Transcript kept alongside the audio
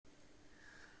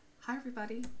Hi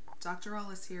everybody, Dr.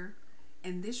 Ahles here.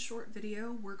 In this short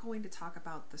video, we're going to talk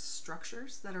about the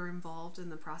structures that are involved in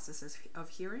the process of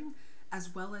hearing,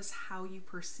 as well as how you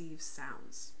perceive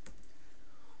sounds.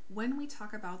 When we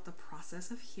talk about the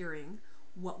process of hearing,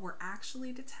 what we're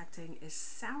actually detecting is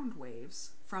sound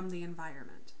waves from the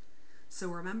environment. So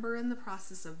remember, in the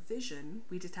process of vision,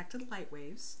 we detected light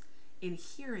waves. In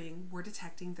hearing, we're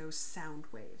detecting those sound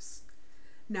waves.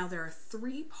 Now, there are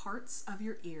three parts of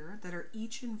your ear that are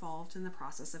each involved in the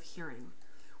process of hearing.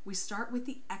 We start with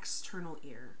the external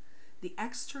ear. The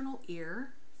external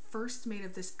ear, first made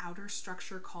of this outer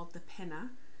structure called the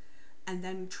pinna, and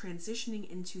then transitioning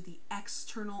into the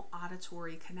external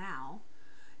auditory canal,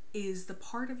 is the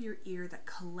part of your ear that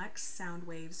collects sound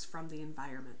waves from the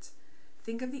environment.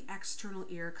 Think of the external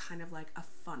ear kind of like a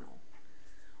funnel.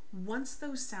 Once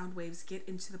those sound waves get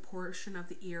into the portion of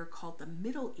the ear called the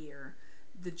middle ear,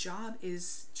 the job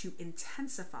is to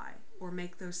intensify or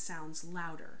make those sounds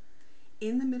louder.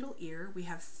 In the middle ear, we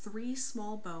have three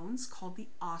small bones called the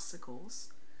ossicles.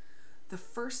 The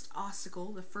first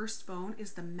ossicle, the first bone,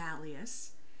 is the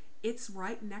malleus. It's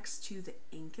right next to the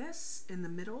incus in the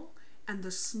middle and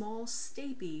the small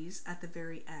stapes at the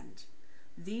very end.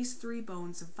 These three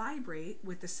bones vibrate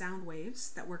with the sound waves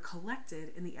that were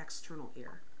collected in the external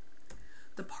ear.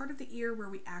 The part of the ear where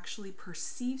we actually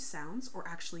perceive sounds or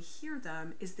actually hear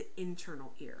them is the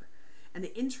internal ear. And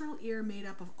the internal ear made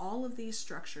up of all of these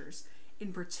structures.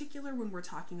 In particular, when we're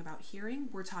talking about hearing,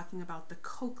 we're talking about the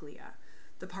cochlea,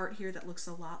 the part here that looks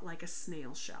a lot like a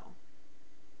snail shell.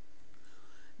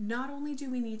 Not only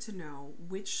do we need to know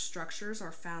which structures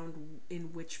are found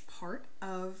in which part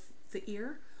of the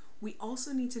ear, we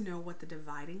also need to know what the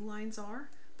dividing lines are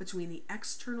between the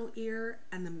external ear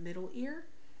and the middle ear,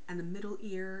 and the middle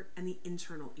ear and the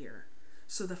internal ear.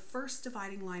 So the first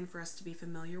dividing line for us to be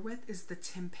familiar with is the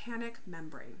tympanic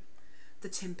membrane. The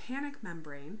tympanic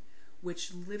membrane,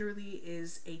 which literally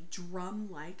is a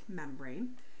drum-like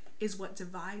membrane, is what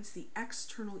divides the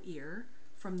external ear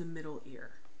from the middle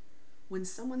ear. When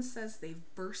someone says they've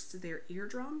burst their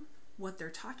eardrum, what they're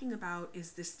talking about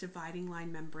is this dividing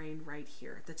line membrane right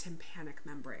here, the tympanic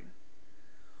membrane.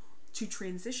 To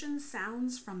transition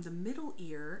sounds from the middle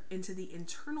ear into the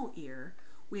internal ear,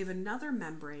 we have another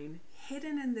membrane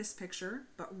hidden in this picture,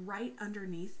 but right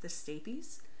underneath the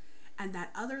stapes, and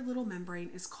that other little membrane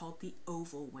is called the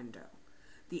oval window.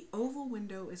 The oval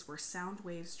window is where sound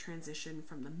waves transition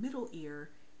from the middle ear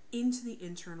into the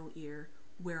internal ear,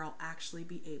 where I'll actually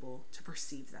be able to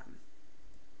perceive them.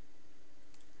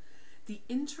 The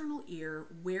internal ear,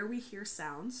 where we hear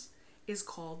sounds, is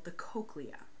called the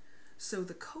cochlea. So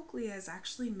the cochlea is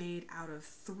actually made out of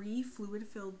three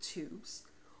fluid-filled tubes.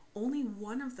 Only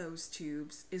one of those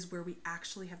tubes is where we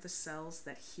actually have the cells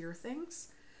that hear things.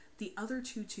 The other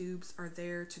two tubes are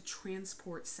there to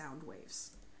transport sound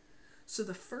waves. So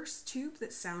the first tube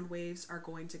that sound waves are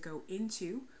going to go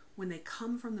into when they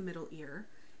come from the middle ear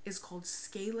is called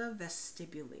scala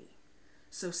vestibuli.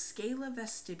 So scala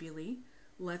vestibuli,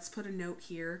 let's put a note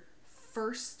here,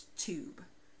 first tube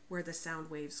where the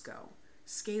sound waves go.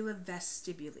 Scala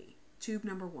vestibuli, tube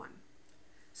number 1.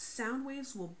 Sound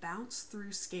waves will bounce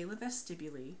through scala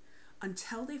vestibuli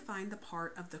until they find the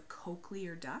part of the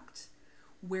cochlear duct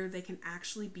where they can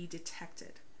actually be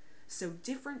detected. So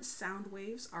different sound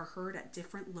waves are heard at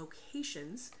different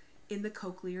locations in the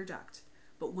cochlear duct.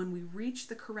 But when we reach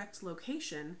the correct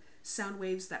location, sound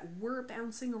waves that were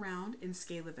bouncing around in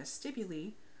scala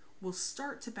vestibuli will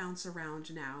start to bounce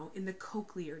around now in the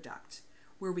cochlear duct,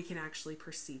 where we can actually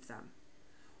perceive them.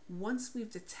 Once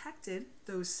we've detected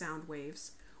those sound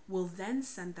waves, we'll then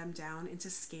send them down into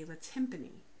scala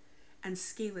tympani. And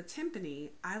scala tympani,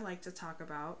 I like to talk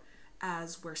about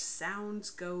as where sounds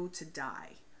go to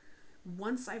die.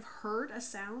 Once I've heard a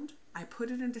sound, I put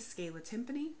it into scala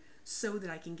tympani so that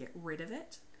I can get rid of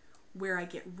it. Where I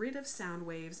get rid of sound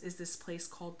waves is this place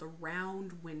called the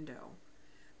round window.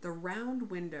 The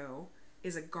round window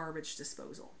is a garbage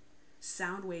disposal.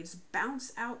 Sound waves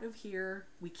bounce out of here,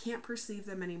 we can't perceive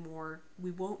them anymore,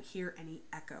 we won't hear any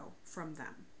echo from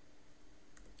them.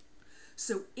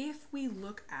 So if we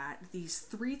look at these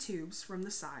three tubes from the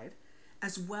side,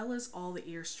 as well as all the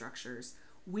ear structures,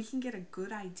 we can get a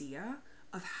good idea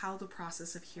of how the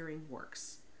process of hearing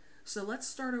works. So let's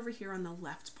start over here on the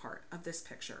left part of this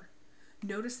picture.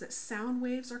 Notice that sound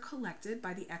waves are collected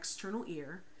by the external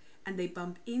ear and they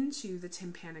bump into the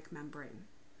tympanic membrane.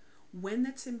 When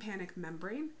the tympanic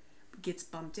membrane gets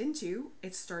bumped into,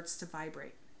 it starts to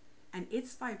vibrate. And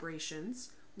its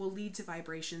vibrations will lead to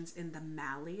vibrations in the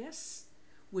malleus,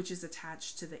 which is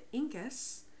attached to the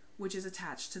incus, which is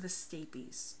attached to the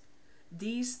stapes.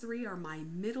 These three are my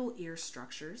middle ear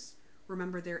structures,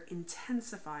 Remember, they're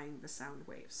intensifying the sound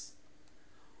waves.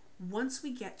 Once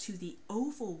we get to the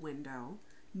oval window,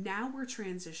 now we're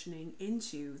transitioning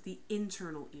into the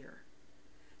internal ear.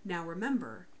 Now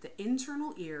remember, the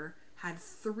internal ear had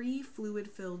 3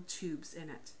 fluid-filled tubes in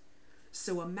it.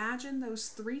 So imagine those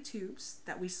 3 tubes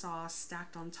that we saw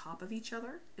stacked on top of each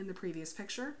other in the previous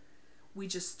picture. We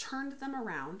just turned them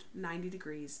around 90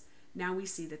 degrees. Now we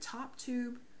see the top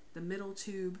tube, the middle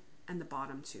tube, and the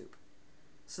bottom tube.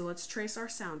 So let's trace our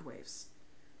sound waves.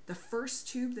 The first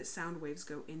tube that sound waves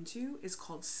go into is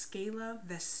called scala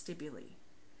vestibuli.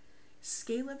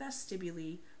 Scala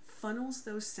vestibuli funnels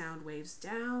those sound waves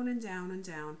down and down and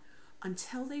down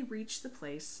until they reach the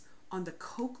place on the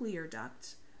cochlear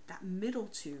duct, that middle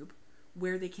tube,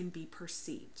 where they can be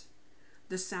perceived.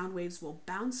 The sound waves will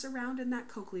bounce around in that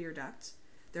cochlear duct.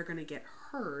 They're going to get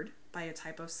heard by a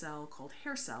type of cell called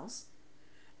hair cells.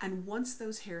 And once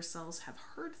those hair cells have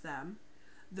heard them,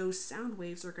 those sound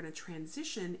waves are going to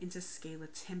transition into scala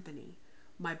tympani,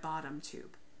 my bottom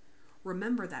tube.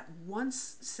 Remember that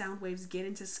once sound waves get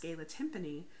into scala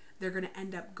tympani, they're going to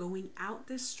end up going out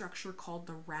this structure called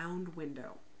the round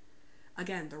window.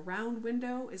 Again, the round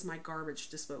window is my garbage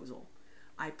disposal.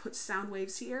 I put sound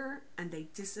waves here and they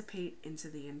dissipate into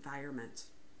the environment.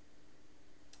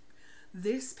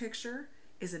 This picture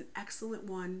is an excellent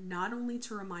one, not only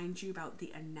to remind you about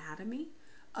the anatomy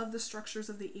of the structures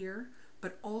of the ear,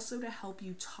 but also to help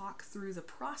you talk through the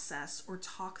process or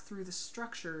talk through the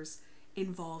structures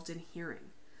involved in hearing.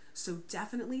 So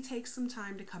definitely take some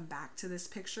time to come back to this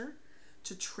picture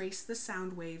to trace the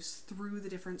sound waves through the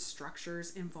different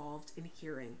structures involved in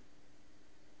hearing.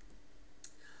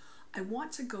 I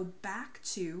want to go back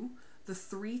to the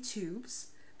 3 tubes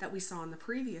that we saw in the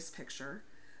previous picture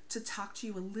to talk to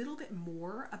you a little bit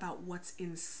more about what's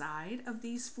inside of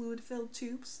these fluid-filled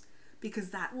tubes, because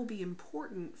that will be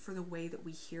important for the way that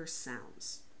we hear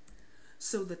sounds.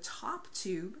 So the top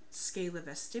tube, scala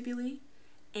vestibuli,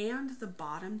 and the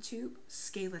bottom tube,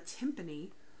 scala tympani,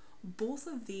 both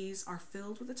of these are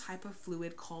filled with a type of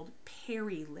fluid called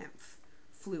perilymph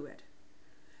fluid.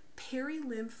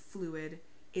 Perilymph fluid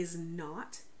is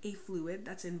not a fluid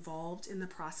that's involved in the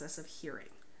process of hearing.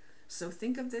 So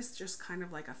think of this just kind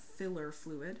of like a filler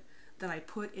fluid that I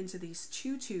put into these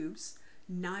 2 tubes,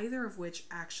 neither of which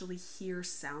actually hear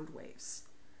sound waves.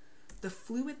 The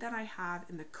fluid that I have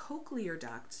in the cochlear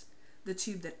duct, the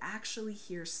tube that actually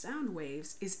hears sound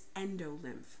waves, is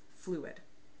endolymph fluid.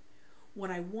 What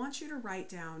I want you to write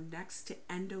down next to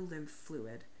endolymph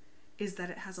fluid is that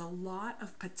it has a lot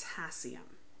of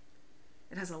potassium.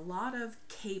 It has a lot of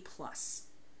K+,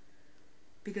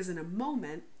 because in a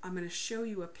moment I'm going to show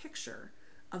you a picture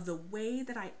of the way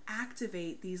that I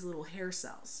activate these little hair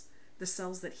cells, the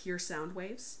cells that hear sound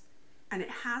waves, and it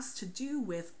has to do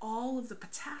with all of the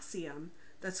potassium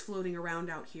that's floating around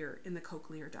out here in the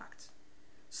cochlear duct.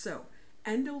 So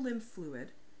endolymph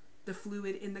fluid, the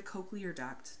fluid in the cochlear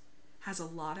duct, has a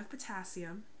lot of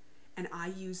potassium, and I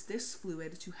use this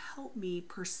fluid to help me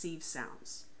perceive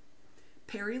sounds.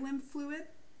 Perilymph fluid,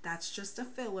 that's just a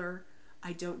filler.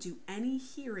 I don't do any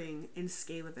hearing in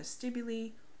scala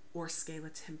vestibuli or scala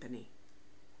tympani.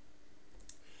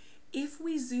 If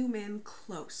we zoom in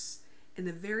close, in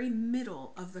the very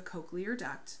middle of the cochlear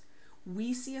duct,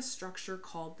 we see a structure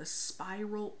called the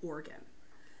spiral organ.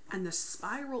 And the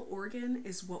spiral organ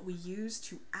is what we use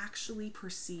to actually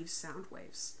perceive sound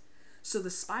waves. So the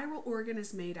spiral organ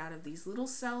is made out of these little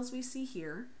cells we see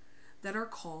here that are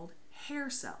called hair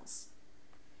cells.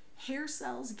 Hair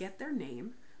cells get their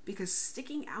name because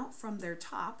sticking out from their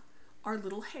top are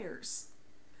little hairs.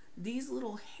 These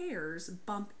little hairs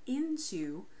bump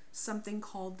into something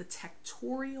called the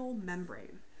tectorial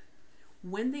membrane.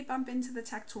 When they bump into the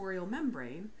tectorial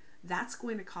membrane, that's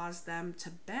going to cause them to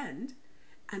bend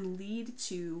and lead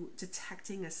to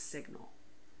detecting a signal.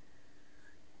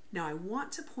 Now I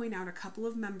want to point out a couple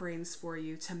of membranes for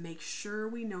you to make sure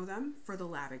we know them for the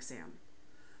lab exam.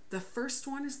 The first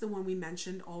one is the one we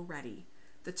mentioned already,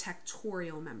 the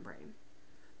tectorial membrane.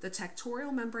 The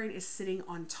tectorial membrane is sitting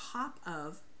on top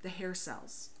of the hair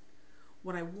cells.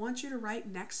 What I want you to write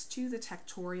next to the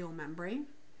tectorial membrane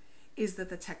is that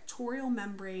the tectorial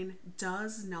membrane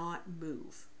does not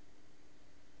move.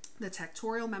 The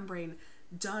tectorial membrane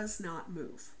does not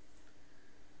move.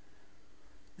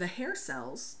 The hair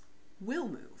cells will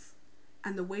move,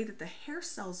 and the way that the hair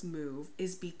cells move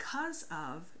is because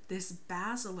of this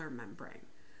basilar membrane,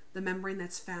 the membrane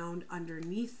that's found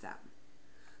underneath them.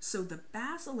 So the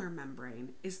basilar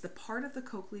membrane is the part of the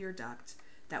cochlear duct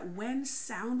that when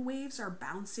sound waves are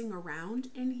bouncing around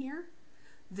in here,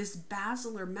 this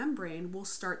basilar membrane will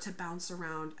start to bounce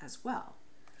around as well.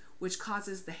 which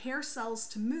causes the hair cells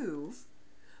to move,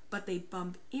 but they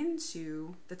bump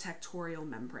into the tectorial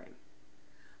membrane.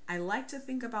 I like to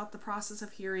think about the process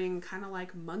of hearing kind of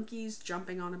like monkeys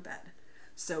jumping on a bed.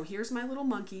 So here's my little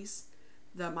monkeys,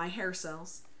 my hair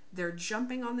cells. They're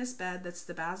jumping on this bed that's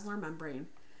the basilar membrane,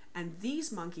 and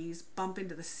these monkeys bump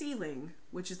into the ceiling,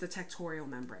 which is the tectorial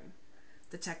membrane.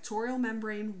 The tectorial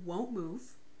membrane won't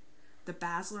move, the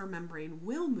basilar membrane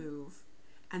will move,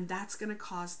 and that's going to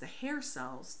cause the hair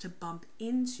cells to bump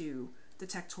into the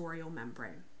tectorial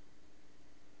membrane.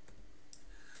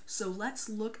 So let's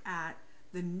look at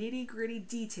the nitty-gritty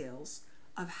details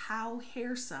of how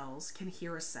hair cells can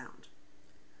hear a sound.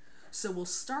 So we'll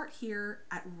start here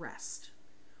at rest.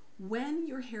 When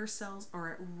your hair cells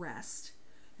are at rest,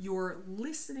 you're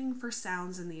listening for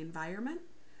sounds in the environment,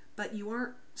 but you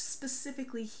aren't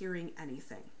specifically hearing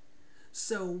anything.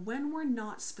 So when we're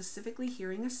not specifically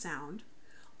hearing a sound,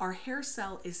 our hair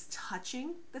cell is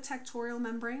touching the tectorial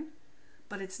membrane,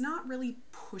 but it's not really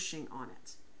pushing on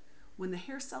it. When the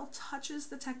hair cell touches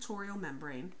the tectorial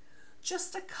membrane,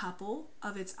 just a couple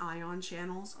of its ion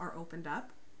channels are opened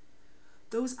up.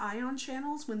 Those ion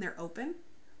channels, when they're open,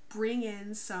 bring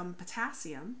in some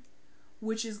potassium,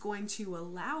 which is going to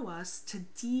allow us to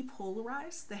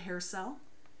depolarize the hair cell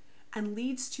and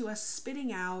leads to us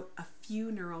spitting out a few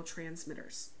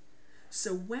neurotransmitters.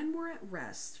 So when we're at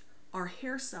rest, our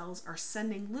hair cells are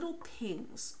sending little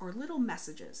pings or little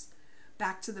messages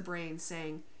back to the brain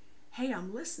saying, hey,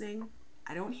 I'm listening.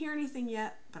 I don't hear anything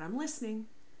yet, but I'm listening.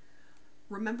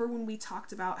 Remember when we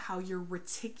talked about how your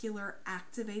reticular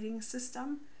activating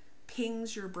system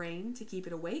pings your brain to keep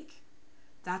it awake?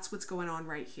 That's what's going on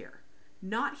right here.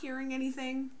 Not hearing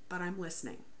anything, but I'm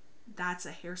listening. That's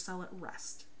a hair cell at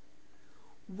rest.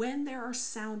 When there are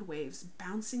sound waves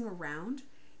bouncing around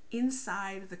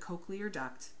inside the cochlear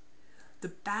duct,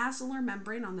 the basilar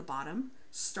membrane on the bottom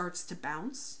starts to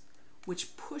bounce,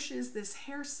 which pushes this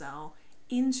hair cell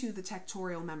into the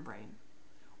tectorial membrane.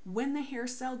 When the hair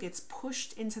cell gets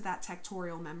pushed into that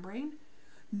tectorial membrane,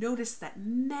 notice that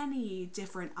many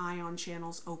different ion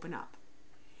channels open up.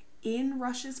 In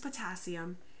rushes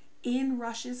potassium, in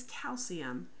rushes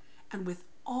calcium, and with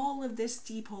all of this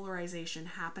depolarization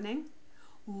happening,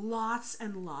 lots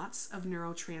and lots of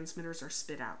neurotransmitters are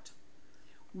spit out.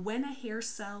 When a hair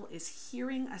cell is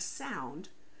hearing a sound,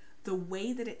 the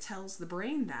way that it tells the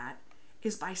brain that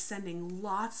is by sending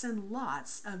lots and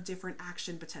lots of different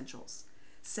action potentials,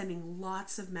 sending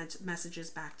lots of messages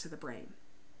back to the brain.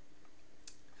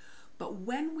 But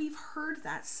when we've heard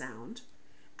that sound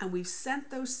and we've sent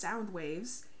those sound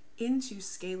waves into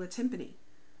scala tympani,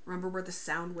 remember where the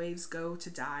sound waves go to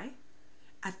die?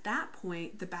 At that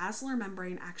point, the basilar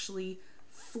membrane actually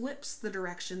flips the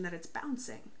direction that it's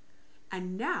bouncing.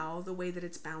 And now the way that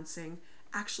it's bouncing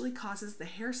actually causes the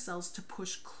hair cells to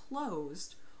push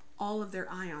closed all of their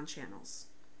ion channels.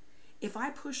 If I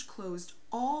push closed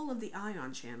all of the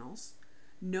ion channels,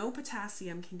 no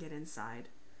potassium can get inside,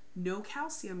 no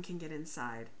calcium can get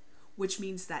inside, which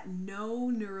means that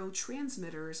no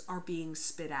neurotransmitters are being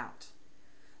spit out.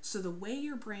 So the way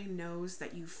your brain knows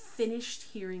that you've finished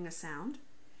hearing a sound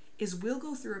is we'll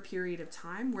go through a period of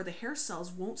time where the hair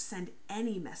cells won't send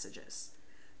any messages.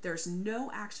 There's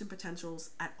no action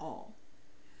potentials at all.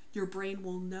 Your brain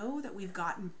will know that we've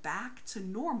gotten back to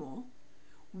normal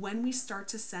when we start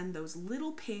to send those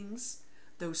little pings,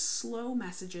 those slow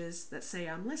messages that say,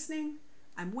 I'm listening,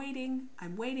 I'm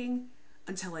waiting,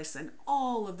 until I send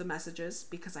all of the messages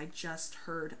because I just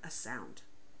heard a sound.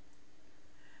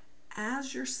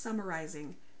 As you're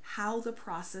summarizing how the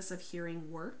process of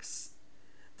hearing works,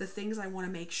 the things I want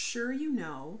to make sure you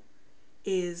know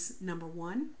is, number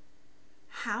one,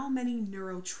 how many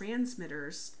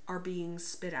neurotransmitters are being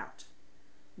spit out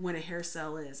when a hair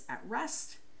cell is at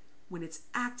rest, when it's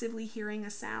actively hearing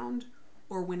a sound,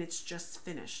 or when it's just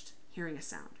finished hearing a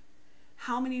sound.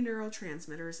 How many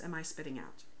neurotransmitters am I spitting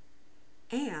out?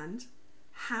 And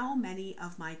how many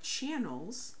of my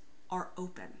channels are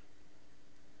open?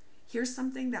 Here's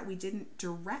something that we didn't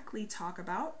directly talk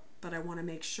about, but I want to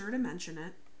make sure to mention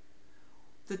it.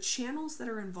 The channels that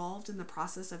are involved in the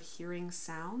process of hearing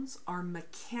sounds are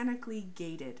mechanically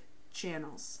gated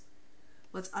channels.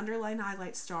 Let's underline,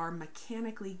 highlight, star,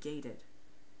 mechanically gated.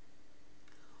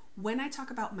 When I talk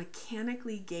about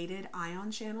mechanically gated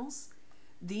ion channels,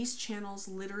 these channels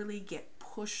literally get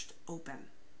pushed open.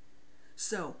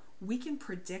 So we can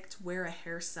predict where a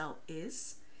hair cell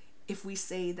is if we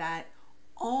say that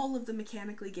all of the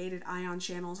mechanically gated ion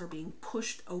channels are being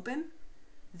pushed open.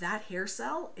 That hair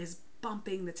cell is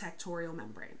bumping the tectorial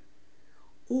membrane.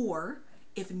 Or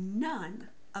if none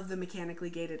of the mechanically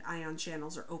gated ion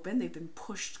channels are open, they've been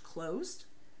pushed closed,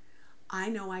 I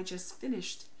know I just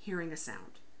finished hearing a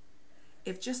sound.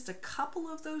 If just a couple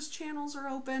of those channels are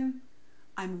open,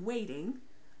 I'm waiting.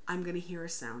 I'm going to hear a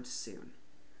sound soon.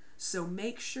 So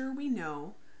make sure we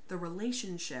know the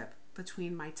relationship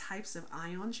between my types of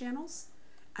ion channels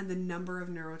and the number of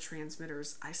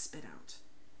neurotransmitters I spit out.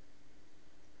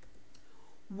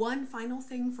 One final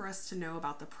thing for us to know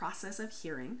about the process of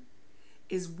hearing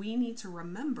is we need to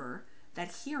remember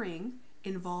that hearing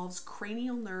involves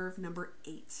cranial nerve number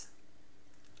 8.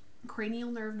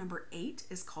 Cranial nerve number 8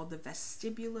 is called the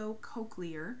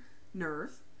vestibulocochlear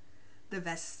nerve. The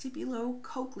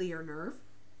vestibulocochlear nerve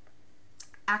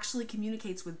actually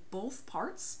communicates with both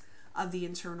parts of the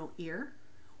internal ear.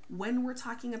 When we're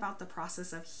talking about the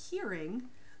process of hearing,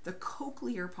 the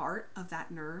cochlear part of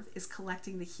that nerve is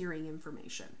collecting the hearing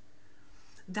information.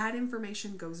 That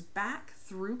information goes back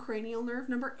through cranial nerve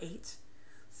number 8,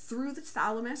 through the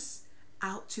thalamus,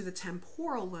 out to the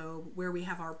temporal lobe where we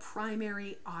have our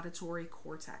primary auditory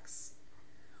cortex.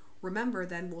 Remember,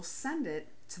 then we'll send it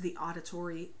to the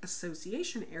auditory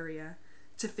association area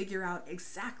to figure out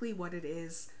exactly what it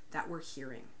is that we're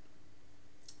hearing.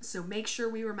 So make sure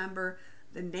we remember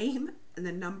the name and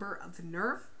the number of the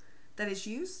nerve that is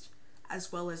used,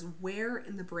 as well as where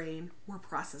in the brain we're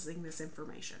processing this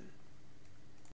information.